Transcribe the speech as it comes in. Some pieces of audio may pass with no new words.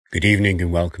Good evening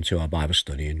and welcome to our Bible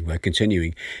study, and we're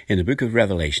continuing in the book of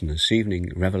Revelation this evening,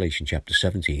 Revelation chapter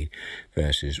 17,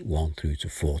 verses 1 through to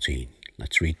 14.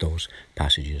 Let's read those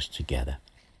passages together.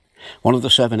 One of the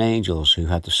seven angels who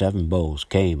had the seven bowls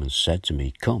came and said to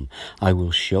me, "Come, I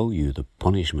will show you the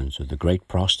punishment of the great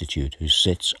prostitute who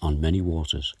sits on many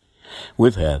waters.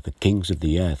 With her the kings of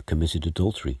the earth committed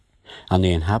adultery, and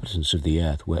the inhabitants of the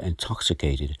earth were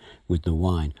intoxicated with the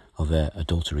wine of her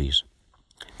adulteries."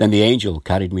 Then the angel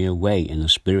carried me away in the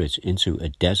spirit into a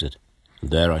desert.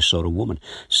 There I saw a woman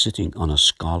sitting on a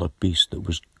scarlet beast that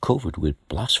was covered with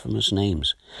blasphemous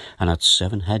names and had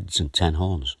 7 heads and 10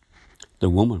 horns. The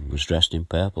woman was dressed in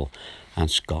purple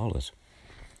and scarlet,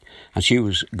 and she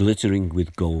was glittering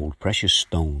with gold, precious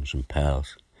stones and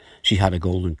pearls. She had a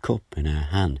golden cup in her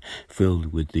hand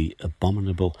filled with the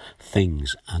abominable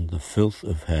things and the filth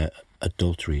of her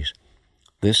adulteries.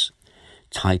 This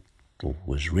title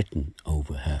was written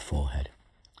over her forehead: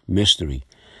 Mystery,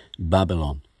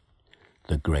 Babylon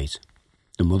the Great,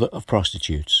 the mother of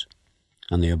prostitutes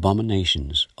and the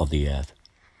abominations of the earth.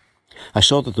 I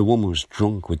saw that the woman was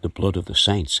drunk with the blood of the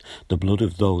saints, the blood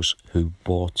of those who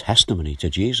bore testimony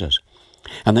to Jesus.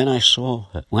 And then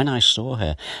when I saw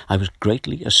her, I was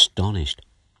greatly astonished.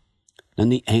 Then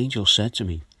the angel said to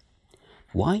me,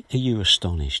 "Why are you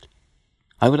astonished?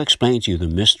 I will explain to you the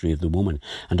mystery of the woman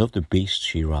and of the beast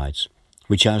she rides,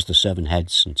 which has the 7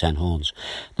 heads and 10 horns.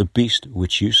 The beast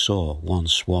which you saw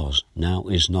once was, now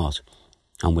is not,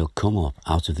 and will come up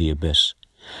out of the abyss,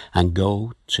 and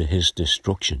go to his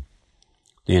destruction.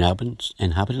 The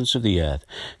inhabitants of the earth,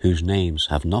 whose names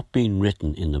have not been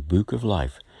written in the book of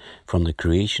life from the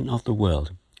creation of the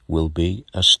world, will be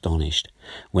astonished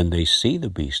when they see the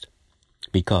beast,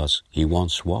 because he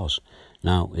once was,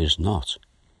 now is not,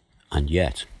 and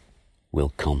yet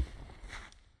will come."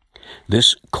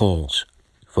 This calls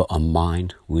for a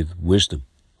mind with wisdom.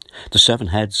 The 7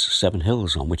 heads, 7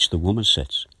 hills on which the woman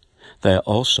sits. There are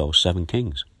also 7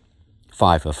 kings.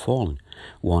 5 have fallen,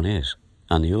 1 is,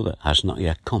 and the other has not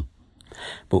yet come.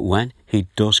 But when he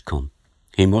does come,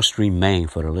 he must remain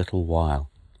for a little while.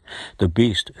 The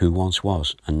beast who once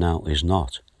was and now is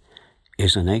not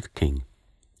is an 8th king.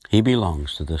 He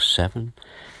belongs to the 7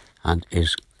 and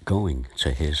is going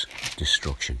to his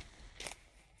destruction.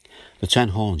 The 10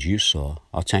 horns you saw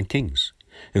are 10 kings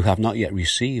who have not yet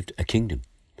received a kingdom,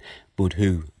 but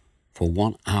who for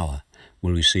 1 hour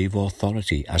will receive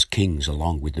authority as kings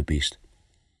along with the beast.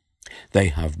 They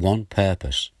have one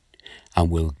purpose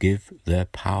and will give their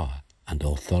power and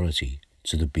authority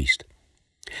to the beast.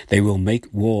 They will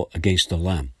make war against the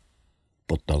Lamb,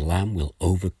 but the Lamb will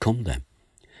overcome them,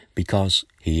 because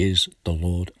he is the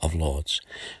Lord of Lords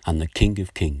and the King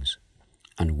of Kings,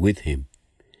 and with him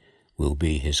will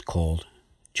be his called,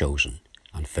 chosen,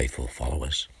 and faithful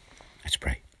followers. Let's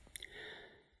pray.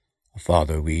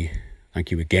 Father, we thank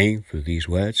you again for these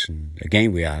words, and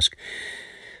again we ask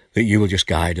that you will just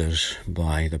guide us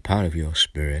by the power of your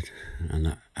Spirit, and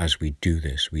that as we do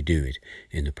this, we do it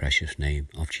in the precious name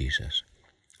of Jesus.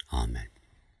 Amen.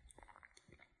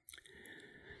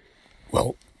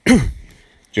 Well,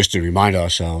 just to remind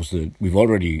ourselves that we've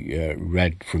already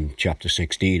read from chapter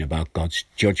 16 about God's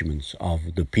judgments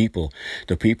of the people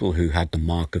who had the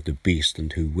mark of the beast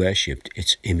and who worshipped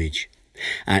its image.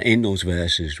 And in those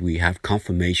verses, we have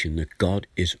confirmation that God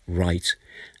is right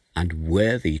and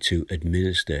worthy to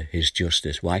administer his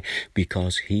justice. Why?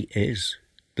 Because he is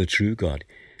the true God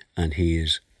and he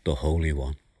is the Holy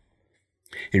One.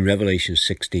 In Revelation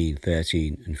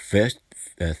 16:13 and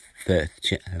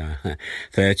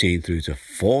 13 through to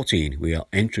 14, we are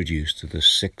introduced to the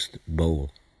 6th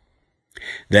bowl.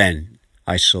 Then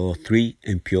I saw 3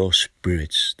 impure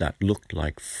spirits that looked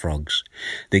like frogs.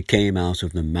 They came out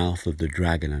of the mouth of the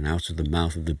dragon and out of the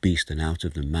mouth of the beast and out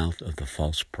of the mouth of the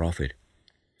false prophet.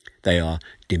 They are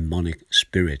demonic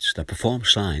spirits that perform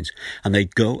signs, and they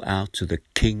go out to the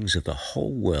kings of the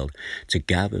whole world to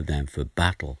gather them for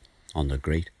battle on the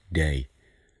great day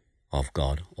of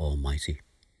God Almighty.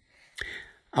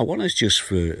 I want us just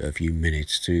for a few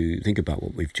minutes to think about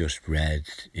what we've just read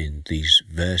in these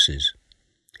verses.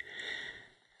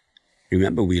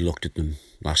 Remember, we looked at them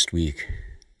last week,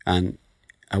 and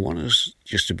I want us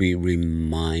just to be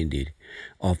reminded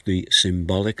of the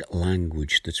symbolic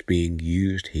language that's being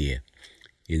used here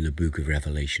in the book of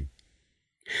Revelation.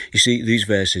 You see, these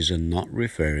verses are not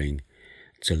referring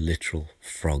to literal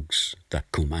frogs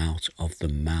that come out of the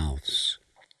mouths.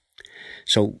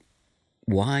 So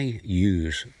why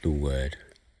use the word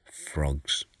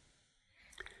frogs?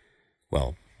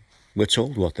 Well, we're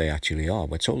told what they actually are.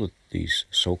 We're told that these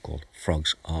so-called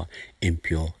frogs are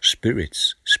impure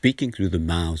spirits, speaking through the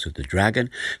mouths of the dragon,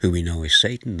 who we know is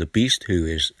Satan, the beast, who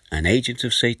is an agent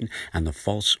of Satan, and the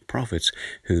false prophets,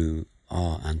 who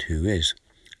are and who is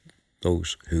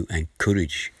those who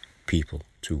encourage people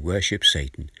to worship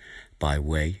Satan by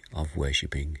way of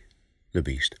worshipping the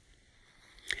beast.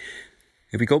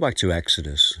 If we go back to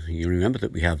Exodus, you remember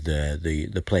that we have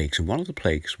the plagues, and one of the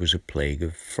plagues was a plague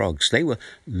of frogs. They were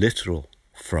literal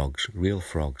frogs, real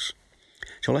frogs.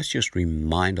 So let's just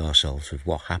remind ourselves of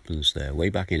what happens there way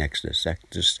back in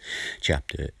Exodus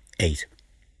chapter 8.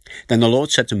 Then the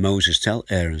Lord said to Moses, "Tell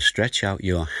Aaron, stretch out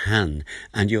your hand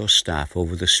and your staff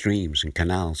over the streams and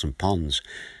canals and ponds,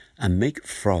 and make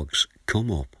frogs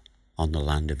come up on the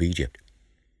land of Egypt."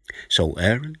 So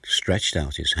Aaron stretched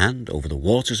out his hand over the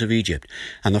waters of Egypt,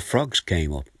 and the frogs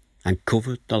came up and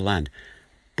covered the land.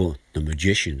 But the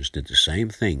magicians did the same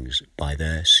things by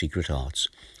their secret arts.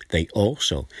 They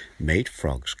also made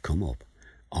frogs come up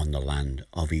on the land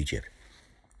of Egypt.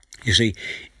 You see,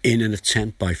 in an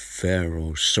attempt by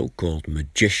Pharaoh's so-called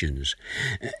magicians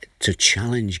to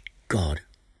challenge God,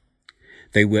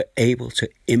 they were able to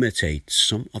imitate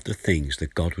some of the things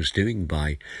that God was doing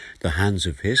by the hands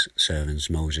of his servants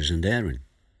Moses and Aaron.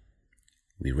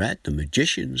 We read the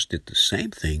magicians did the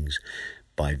same things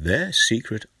by their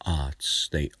secret arts.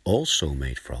 They also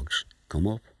made frogs come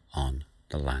up on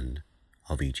the land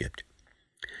of Egypt.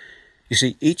 You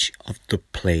see, each of the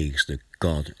plagues that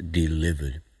God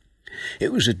delivered,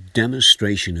 it was a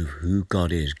demonstration of who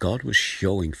God is. God was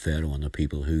showing Pharaoh and the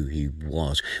people who he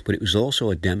was, but it was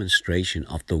also a demonstration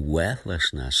of the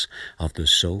worthlessness of the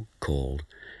so-called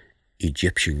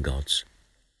Egyptian gods.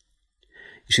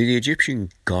 You see, the Egyptian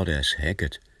goddess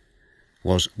Heket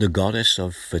was the goddess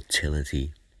of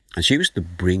fertility, and she was the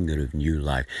bringer of new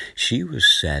life. She was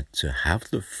said to have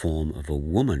the form of a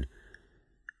woman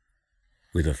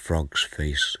with a frog's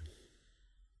face.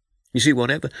 You see,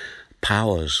 whatever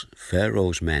powers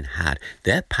Pharaoh's men had,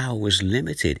 their power was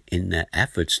limited in their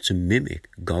efforts to mimic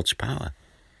God's power.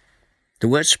 The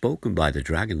words spoken by the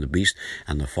dragon, the beast,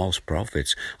 and the false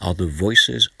prophets are the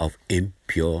voices of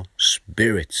impure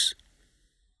spirits.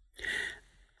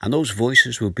 And those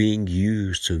voices were being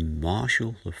used to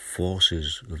marshal the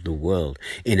forces of the world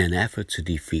in an effort to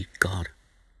defeat God.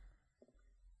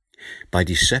 By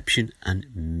deception and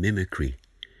mimicry,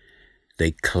 they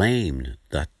claimed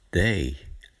that they,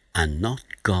 and not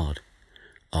God,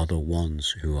 are the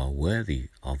ones who are worthy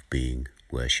of being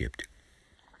worshipped.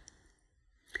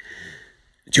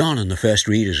 John and the first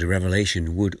readers of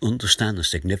Revelation would understand the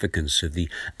significance of the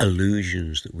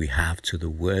allusions that we have to the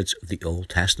words of the Old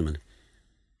Testament.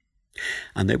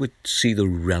 And they would see the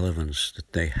relevance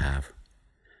that they have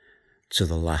to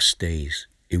the last days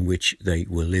in which they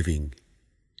were living,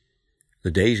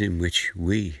 the days in which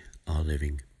we are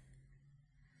living.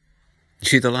 You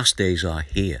see, the last days are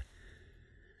here,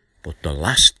 but the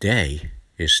last day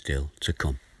is still to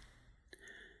come.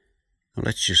 Now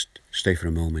let's just stay for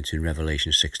a moment in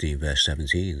Revelation 16 verse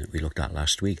 17 that we looked at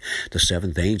last week. The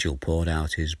seventh angel poured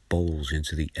out his bowls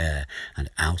into the air, and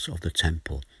out of the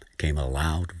temple came a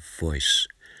loud voice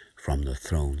from the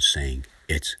throne saying,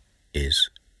 "It is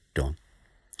done."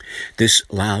 This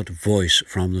loud voice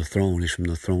from the throne is from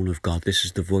the throne of God. This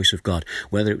is the voice of God.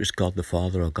 Whether it was God the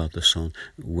Father or God the Son,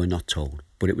 we're not told,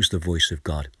 but it was the voice of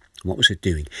God. What was it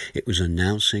doing? It was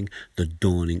announcing the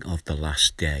dawning of the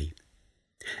last day,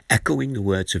 echoing the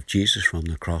words of Jesus from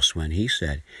the cross when he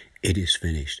said, "It is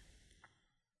finished."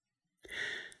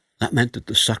 That meant that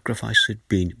the sacrifice had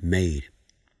been made.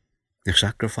 The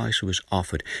sacrifice was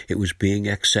offered. It was being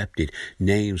accepted.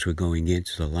 Names were going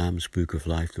into the Lamb's Book of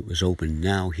Life that was open.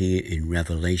 Now here in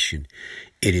Revelation,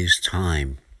 it is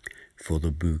time for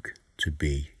the book to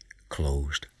be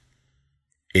closed.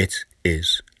 It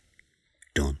is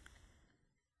done.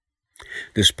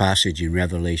 This passage in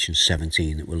Revelation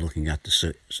 17 that we're looking at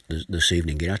this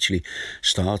evening, it actually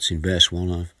starts in verse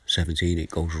 1 of 17. It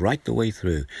goes right the way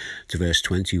through to verse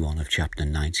 21 of chapter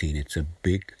 19. It's a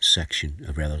big section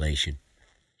of Revelation.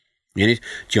 In it,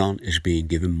 John is being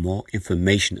given more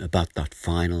information about that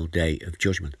final day of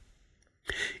judgment.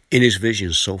 In his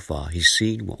visions so far, he's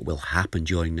seen what will happen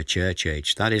during the church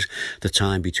age. That is the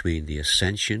time between the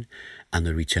ascension and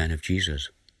the return of Jesus.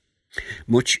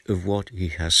 Much of what he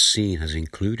has seen has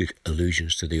included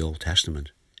allusions to the Old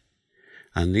Testament.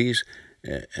 And these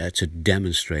are to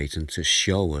demonstrate and to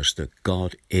show us that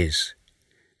God is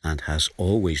and has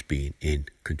always been in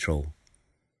control.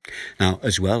 Now,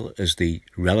 as well as the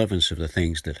relevance of the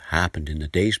things that happened in the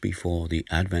days before the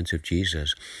advent of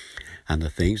Jesus and the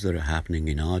things that are happening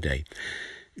in our day,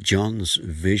 John's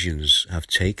visions have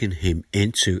taken him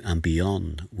into and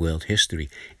beyond world history,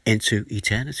 into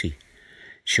eternity,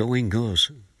 showing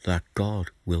us that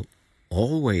God will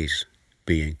always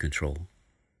be in control.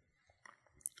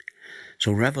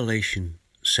 So Revelation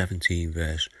 17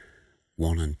 verse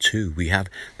 1 and 2, we have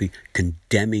the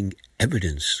condemning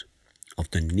evidence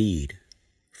of the need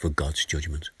for God's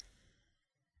judgment.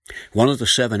 One of the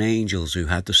 7 angels who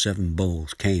had the 7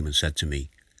 bowls came and said to me,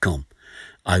 "Come,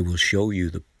 I will show you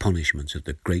the punishment of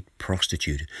the great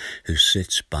prostitute who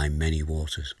sits by many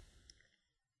waters."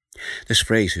 This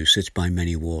phrase, "who sits by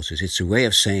many waters," it's a way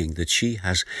of saying that she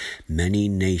has many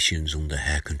nations under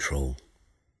her control.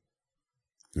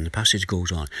 And the passage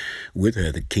goes on, "With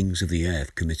her the kings of the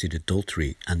earth committed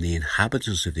adultery, and the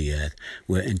inhabitants of the earth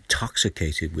were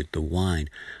intoxicated with the wine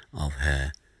of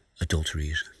her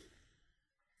adulteries."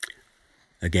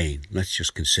 Again, let's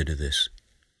just consider this.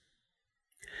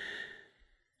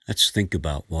 Let's think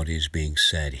about what is being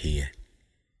said here.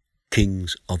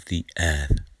 Kings of the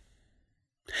earth.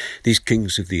 These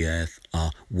kings of the earth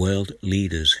are world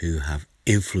leaders who have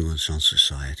influence on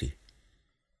society.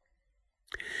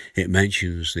 It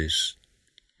mentions this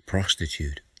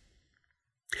prostitute.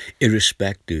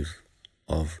 Irrespective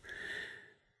of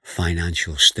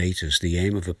financial status, the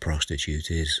aim of a prostitute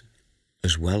is,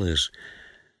 as well as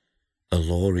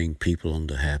alluring people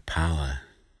under her power,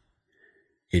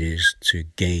 it is to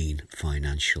gain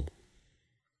financial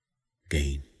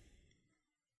gain.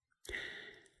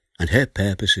 And her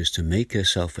purpose is to make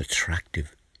herself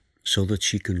attractive so that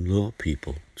she can lure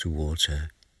people towards her.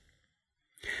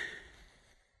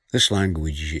 This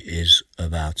language is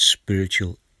about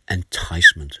spiritual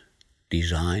enticement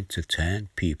designed to turn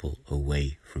people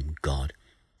away from God.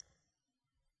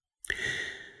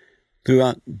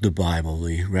 Throughout the Bible,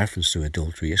 the reference to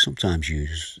adultery is sometimes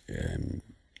used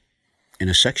in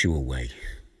a sexual way,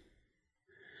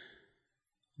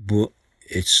 but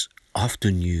it's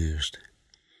often used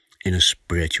in a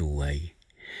spiritual way,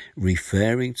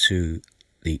 referring to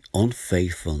the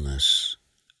unfaithfulness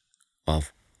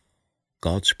of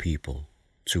God's people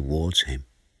towards him.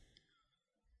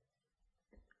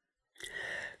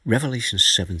 Revelation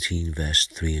 17 verse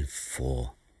 3 and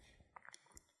 4.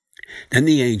 "Then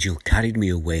the angel carried me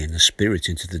away in the spirit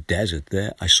into the desert.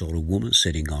 There I saw a woman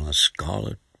sitting on a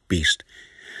scarlet beast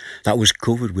that was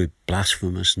covered with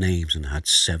blasphemous names and had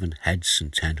 7 heads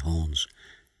and 10 horns.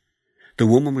 The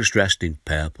woman was dressed in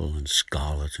purple and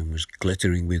scarlet and was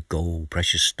glittering with gold,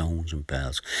 precious stones and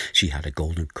pearls. She had a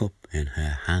golden cup in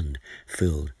her hand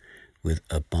filled with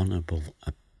abominable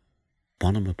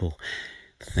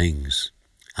things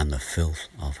and the filth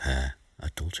of her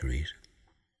adulteries."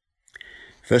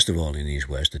 First of all, in these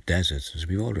words, the desert, as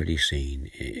we've already seen,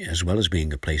 as well as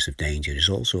being a place of danger, is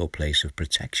also a place of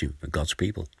protection for God's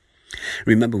people.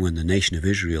 Remember when the nation of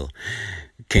Israel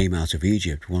came out of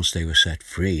Egypt, once they were set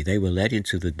free, they were led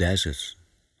into the desert.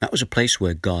 That was a place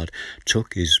where God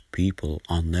took his people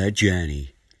on their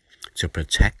journey to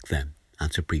protect them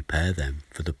and to prepare them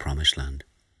for the promised land.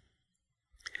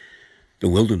 The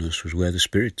wilderness was where the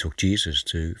Spirit took Jesus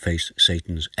to face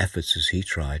Satan's efforts as he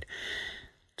tried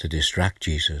to distract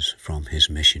Jesus from his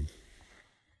mission.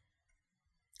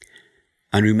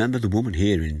 And remember the woman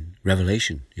here in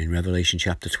Revelation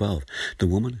chapter 12, the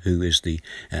woman who is the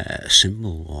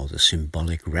symbol or the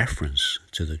symbolic reference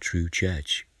to the true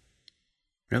church.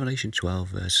 Revelation 12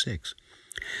 verse 6.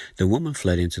 "The woman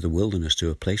fled into the wilderness to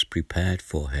a place prepared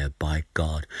for her by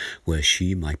God, where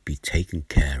she might be taken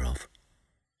care of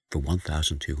for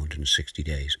 1,260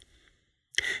 days.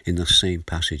 In the same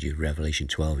passage of Revelation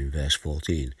 12 in verse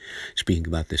 14, speaking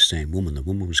about this same woman, the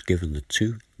woman was given the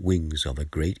 2 wings of a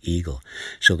great eagle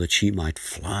so that she might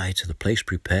fly to the place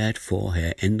prepared for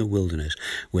her in the wilderness,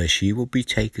 where she will be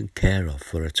taken care of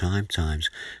for a time, times,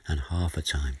 and half a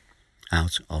time,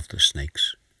 out of the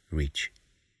snake's reach."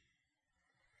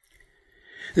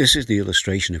 This is the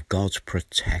illustration of God's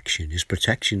protection, his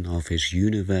protection of his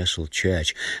universal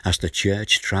church as the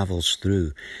church travels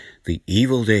through the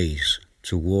evil days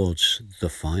towards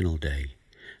the final day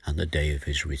and the day of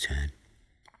his return.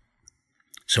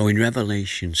 So in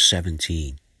Revelation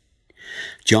 17,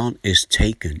 John is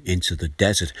taken into the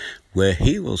desert where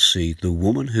he will see the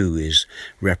woman who is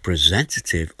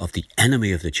representative of the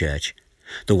enemy of the church,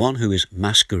 the one who is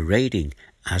masquerading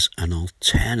as an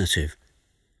alternative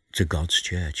to God's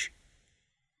church.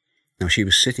 Now she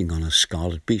was sitting on a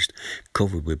scarlet beast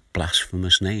covered with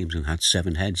blasphemous names and had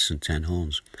 7 heads and 10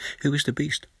 horns. Who is the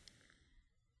beast?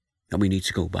 And we need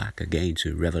to go back again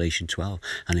to Revelation 12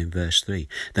 and in verse 3.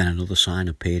 "Then another sign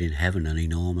appeared in heaven, an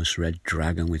enormous red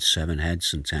dragon with 7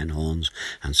 heads and 10 horns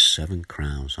and 7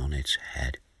 crowns on its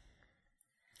head."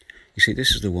 You see,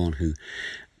 this is the one who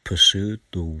pursued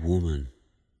the woman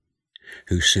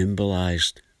who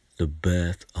symbolized the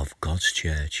birth of God's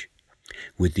church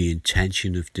with the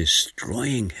intention of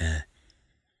destroying her.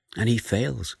 And he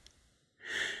fails.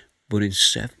 But in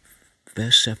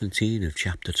verse 17 of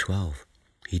chapter 12,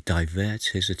 he diverts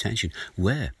his attention.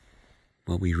 Where?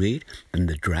 Well, we read, and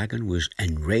the dragon was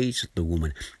enraged at the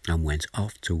woman and went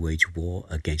off to wage war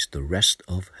against the rest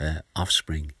of her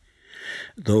offspring,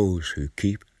 those who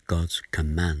keep God's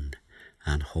command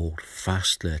and hold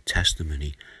fast their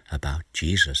testimony about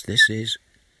Jesus. This is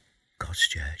God's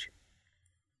church.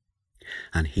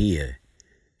 And here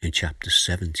in chapter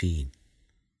 17,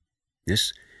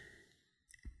 this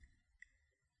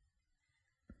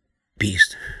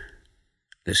beast,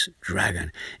 this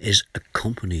dragon, is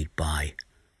accompanied by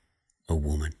a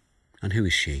woman. And who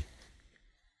is she?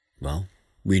 Well,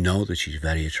 we know that she's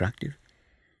very attractive.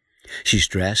 She's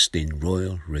dressed in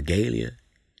royal regalia,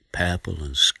 purple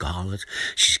and scarlet.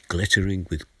 She's glittering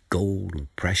with gold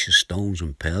and precious stones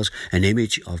and pearls, an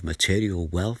image of material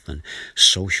wealth and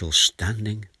social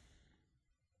standing.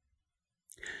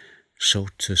 So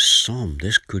to some,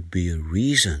 this could be a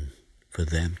reason for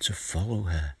them to follow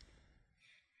her.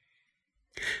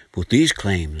 But these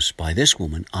claims by this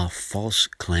woman are false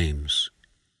claims.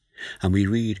 And we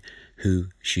read who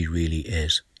she really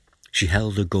is. She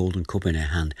held a golden cup in her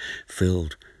hand,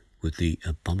 filled with the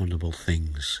abominable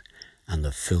things and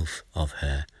the filth of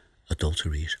her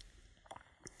adulteries.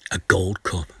 A gold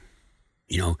cup.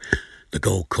 You know, the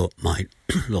gold cup might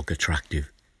look attractive.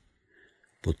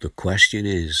 But the question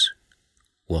is,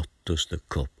 what does the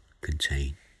cup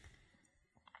contain?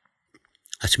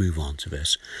 Let's move on to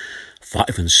verse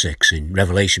 5 and 6 in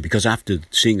Revelation, because after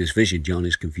seeing this vision, John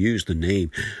is confused. The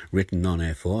name written on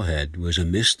her forehead was a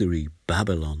mystery,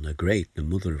 Babylon the Great, the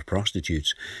mother of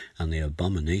prostitutes and the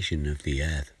abomination of the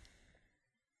earth.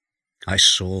 I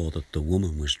saw that the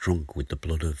woman was drunk with the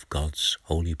blood of God's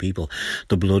holy people,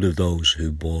 the blood of those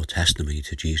who bore testimony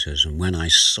to Jesus. And when I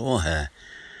saw her,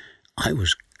 I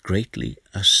was greatly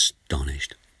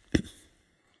astonished.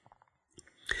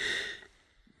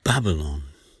 Babylon,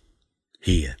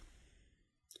 here,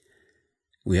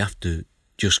 we have to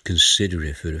just consider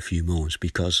it for a few moments,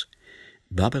 because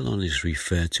Babylon is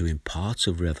referred to in parts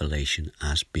of Revelation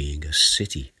as being a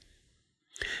city.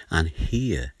 And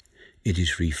here it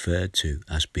is referred to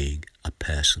as being a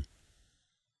person.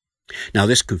 Now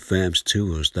this confirms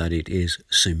to us that it is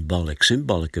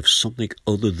symbolic of something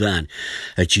other than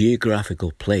a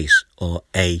geographical place or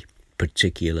a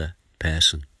particular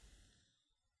person.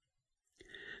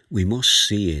 We must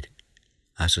see it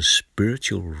as a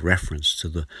spiritual reference to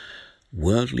the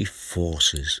worldly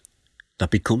forces that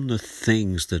become the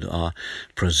things that are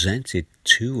presented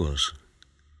to us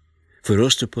for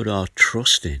us to put our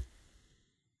trust in.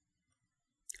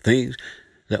 Things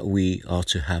that we are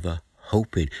to have a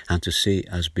hope in and to see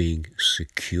as being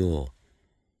secure,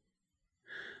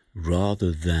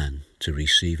 rather than to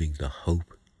receiving the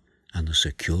hope and the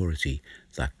security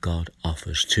that God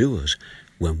offers to us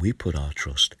when we put our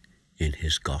trust in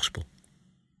his gospel.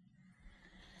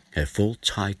 Her full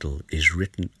title is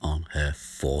written on her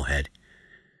forehead.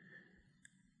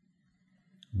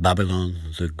 Babylon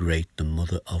the Great, the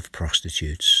mother of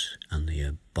prostitutes and the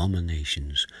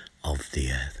abominations of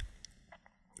the earth.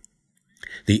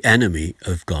 The enemy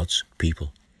of God's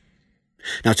people.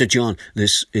 Now to John,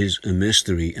 this is a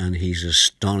mystery and he's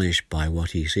astonished by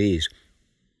what he sees.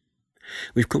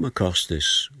 We've come across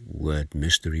this word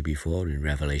mystery before in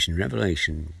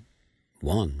Revelation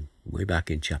 1, way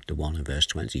back in chapter 1 and verse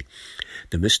 20.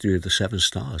 The mystery of the 7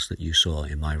 stars that you saw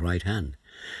in my right hand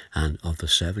and of the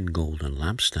 7 golden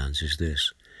lampstands is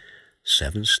this: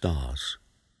 7 stars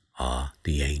are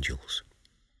the angels.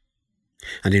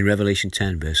 And in Revelation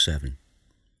 10 verse 7,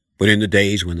 but in the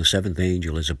days when the 7th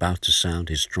angel is about to sound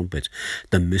his trumpet,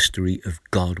 the mystery of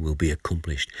God will be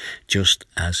accomplished, just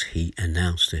as he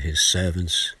announced to his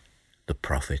servants, the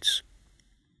prophets.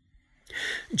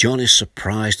 John is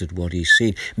surprised at what he's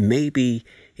seen. Maybe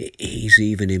he's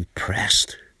even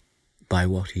impressed by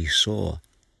what he saw.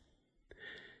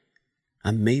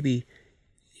 And maybe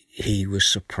he was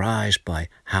surprised by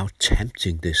how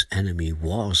tempting this enemy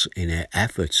was in her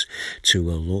efforts to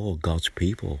allure God's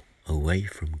people away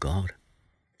from God.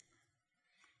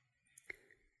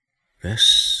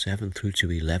 Verse 7 through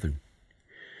to 11.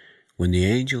 When the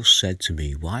angel said to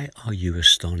me, "Why are you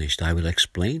astonished? I will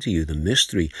explain to you the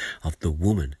mystery of the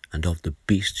woman and of the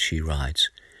beast she rides,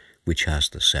 which has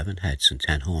the 7 heads and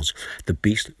 10 horns. The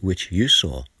beast which you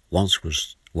saw once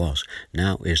was,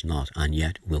 now is not, and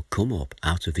yet will come up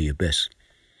out of the abyss.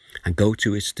 and go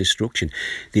to its destruction.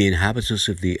 The inhabitants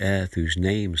of the earth, whose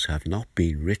names have not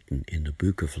been written in the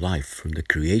book of life from the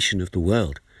creation of the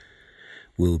world,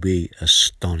 will be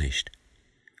astonished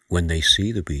when they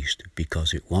see the beast,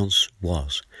 because it once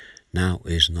was, now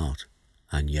is not,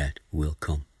 and yet will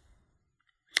come.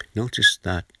 Notice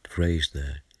that phrase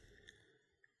there.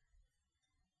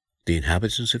 The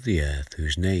inhabitants of the earth,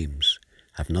 whose names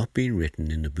have not been written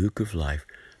in the book of life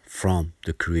from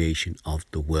the creation of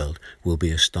the world, will be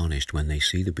astonished when they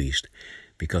see the beast,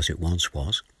 because it once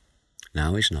was,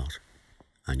 now is not,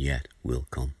 and yet will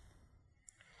come.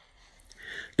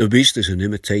 The beast is an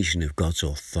imitation of God's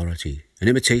authority, an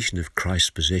imitation of Christ's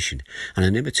position, and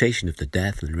an imitation of the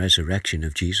death and resurrection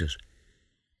of Jesus.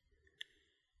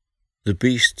 The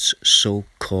beast's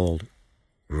so-called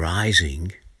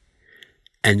rising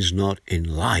ends not in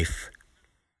life,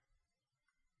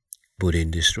 but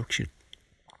in destruction.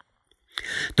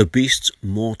 The beast's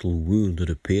mortal wound that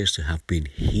appears to have been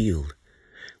healed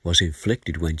was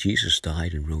inflicted when Jesus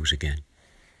died and rose again.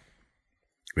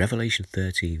 Revelation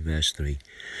 13 verse 3.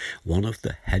 One of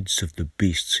the heads of the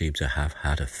beast seemed to have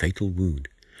had a fatal wound,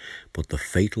 but the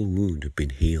fatal wound had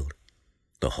been healed.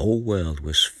 The whole world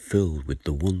was filled with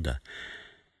the wonder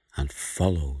and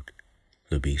followed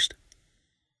the beast.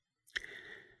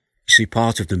 You see,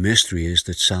 part of the mystery is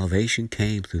that salvation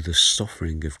came through the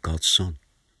suffering of God's Son,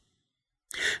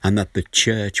 and that the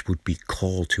church would be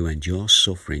called to endure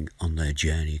suffering on their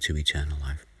journey to eternal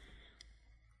life.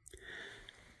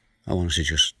 I want us to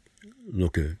just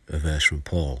look at a verse from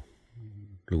Paul.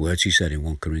 The words he said in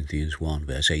 1 Corinthians 1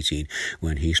 verse 18,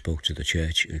 when he spoke to the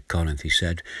church at Corinth, he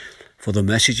said, "For the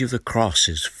message of the cross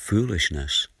is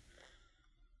foolishness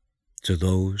to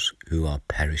those who are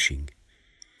perishing,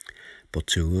 but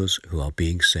to us who are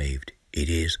being saved, it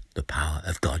is the power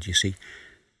of God." You see,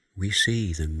 we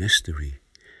see the mystery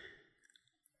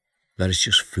that is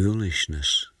just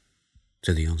foolishness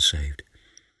to the unsaved,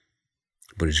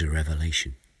 but is a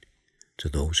revelation to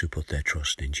those who put their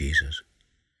trust in Jesus.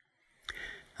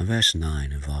 And verse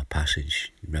 9 of our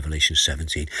passage, in Revelation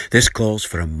 17, this calls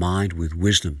for a mind with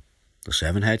wisdom. The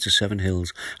 7 heads are 7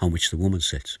 hills on which the woman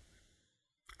sits.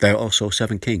 There are also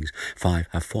 7 kings. 5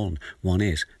 have fallen. 1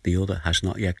 is, the other has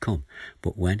not yet come.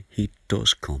 But when he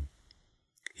does come,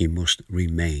 he must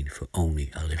remain for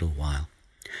only a little while.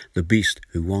 The beast,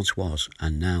 who once was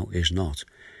and now is not,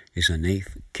 is an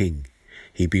 8th king.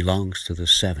 He belongs to the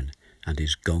 7 and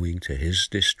is going to his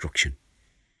destruction.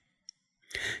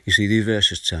 You see, these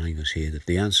verses telling us here that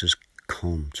the answers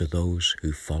come to those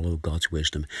who follow God's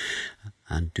wisdom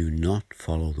and do not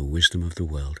follow the wisdom of the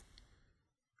world.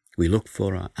 We look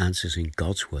for our answers in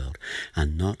God's world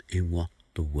and not in what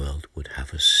the world would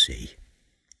have us see.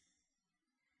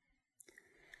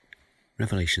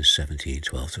 Revelation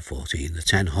 17:12-14. The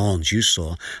 10 horns you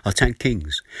saw are 10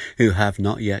 kings who have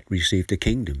not yet received a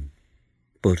kingdom,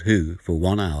 but who, for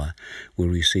 1 hour, will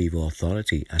receive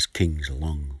authority as kings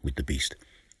along with the beast.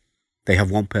 They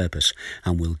have one purpose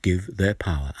and will give their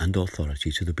power and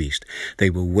authority to the beast.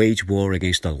 They will wage war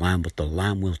against the Lamb, but the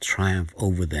Lamb will triumph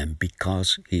over them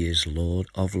because he is Lord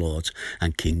of lords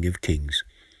and King of kings.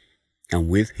 And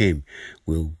with him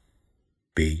will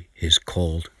be his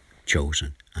called,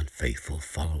 chosen and faithful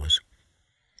followers.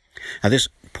 At this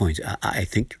point, I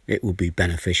think it would be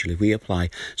beneficial if we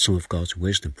apply some of God's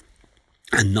wisdom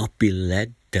and not be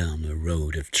led down the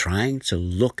road of trying to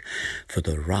look for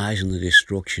the rise and the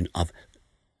destruction of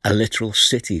a literal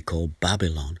city called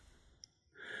Babylon,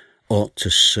 or to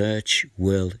search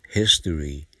world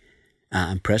history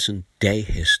and present day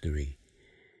history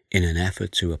in an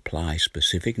effort to apply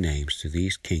specific names to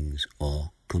these kings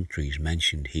or countries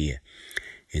mentioned here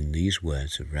in these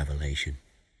words of Revelation.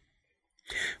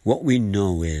 What we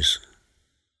know is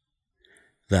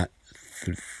that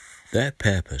their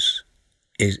purpose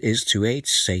is to aid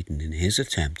Satan in his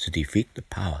attempt to defeat the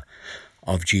power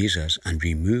of Jesus and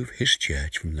remove his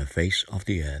church from the face of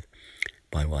the earth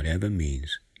by whatever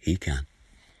means he can.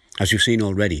 As you've seen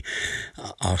already,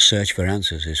 our search for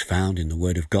answers is found in the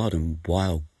Word of God, and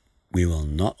while we will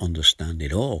not understand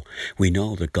it all, we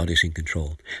know that God is in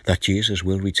control, that Jesus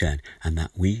will return, and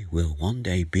that we will one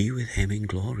day be with him in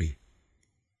glory.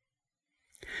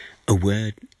 A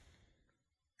word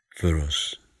for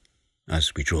us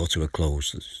as we draw to a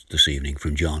close this evening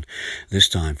from John, this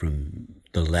time from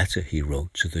the letter he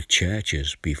wrote to the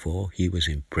churches before he was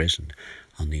imprisoned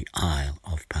on the Isle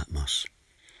of Patmos,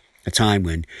 a time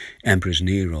when Emperors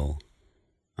Nero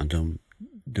and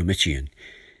Domitian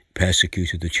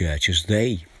persecuted the church as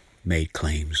they made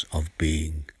claims of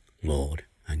being Lord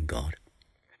and God.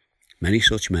 Many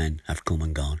such men have come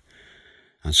and gone,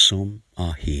 and some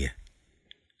are here,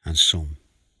 and some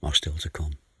are still to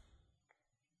come.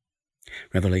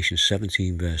 Revelation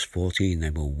 17 verse 14, they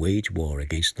will wage war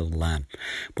against the Lamb,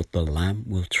 but the Lamb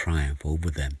will triumph over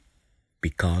them,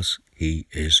 because he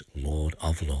is Lord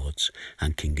of lords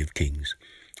and King of kings,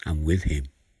 and with him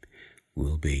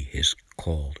will be his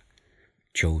called,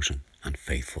 chosen and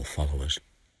faithful followers.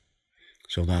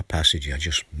 So that passage I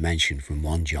just mentioned from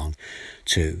 1 John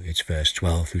 2, it's verse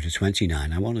 12 through to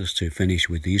 29. I want us to finish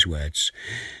with these words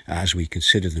as we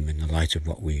consider them in the light of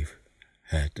what we've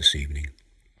heard this evening.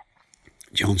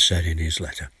 John said in his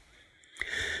letter,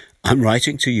 I'm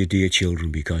writing to you, dear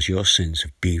children, because your sins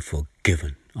have been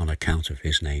forgiven on account of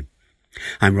his name.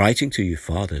 I'm writing to you,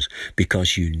 fathers,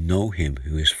 because you know him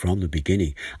who is from the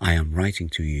beginning. I am writing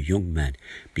to you, young men,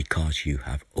 because you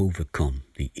have overcome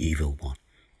the evil one.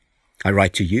 I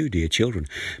write to you, dear children,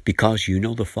 because you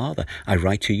know the Father. I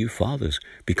write to you, fathers,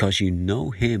 because you know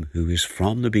him who is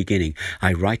from the beginning.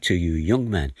 I write to you, young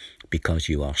men, because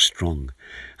you are strong,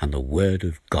 and the word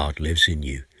of God lives in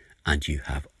you, and you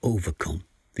have overcome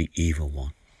the evil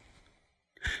one.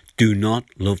 Do not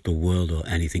love the world or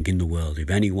anything in the world. If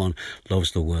anyone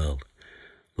loves the world,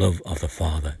 love of the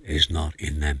Father is not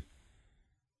in them.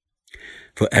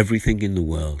 For everything in the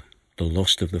world, the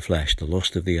lust of the flesh, the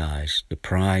lust of the eyes, the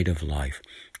pride of life,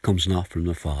 comes not from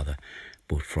the Father,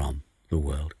 but from the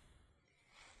world.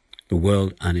 The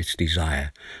world and its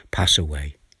desire pass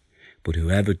away, but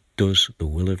whoever does the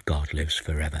will of God lives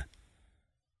forever.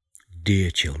 Dear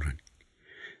children,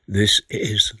 this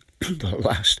is the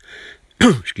last,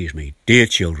 dear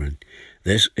children,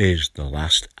 this is the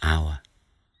last hour.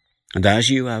 And as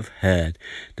you have heard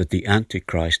that the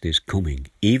Antichrist is coming,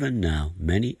 even now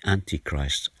many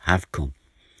Antichrists have come.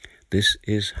 This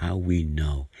is how we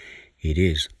know it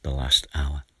is the last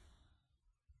hour.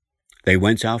 They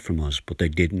went out from us, but they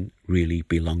didn't really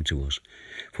belong to us.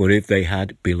 For if they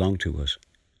had belonged to us,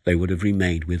 they would have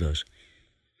remained with us.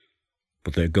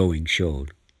 But their going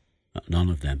showed that none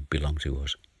of them belonged to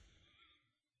us.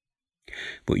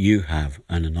 But you have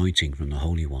an anointing from the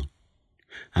Holy One,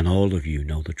 and all of you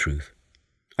know the truth.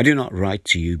 I do not write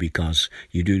to you because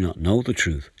you do not know the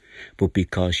truth, but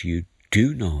because you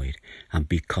do know it, and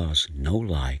because no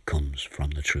lie comes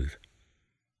from the truth.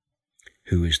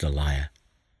 Who is the liar?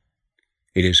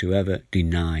 It is whoever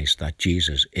denies that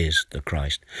Jesus is the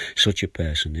Christ. Such a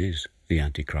person is the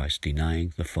Antichrist,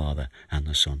 denying the Father and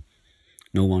the Son.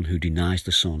 No one who denies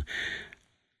the Son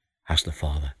has the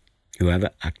Father. Whoever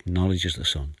acknowledges the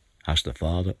Son has the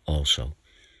Father also.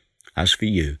 As for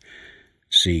you,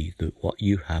 see that what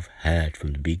you have heard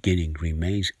from the beginning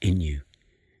remains in you.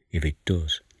 If it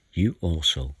does, you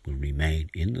also will remain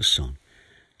in the Son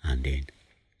and in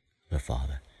the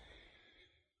Father.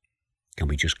 Can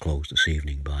we just close this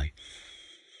evening by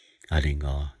adding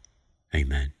our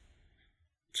amen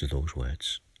to those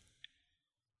words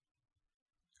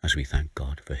as we thank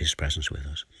God for his presence with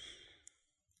us?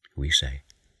 We say,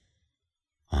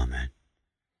 Amen.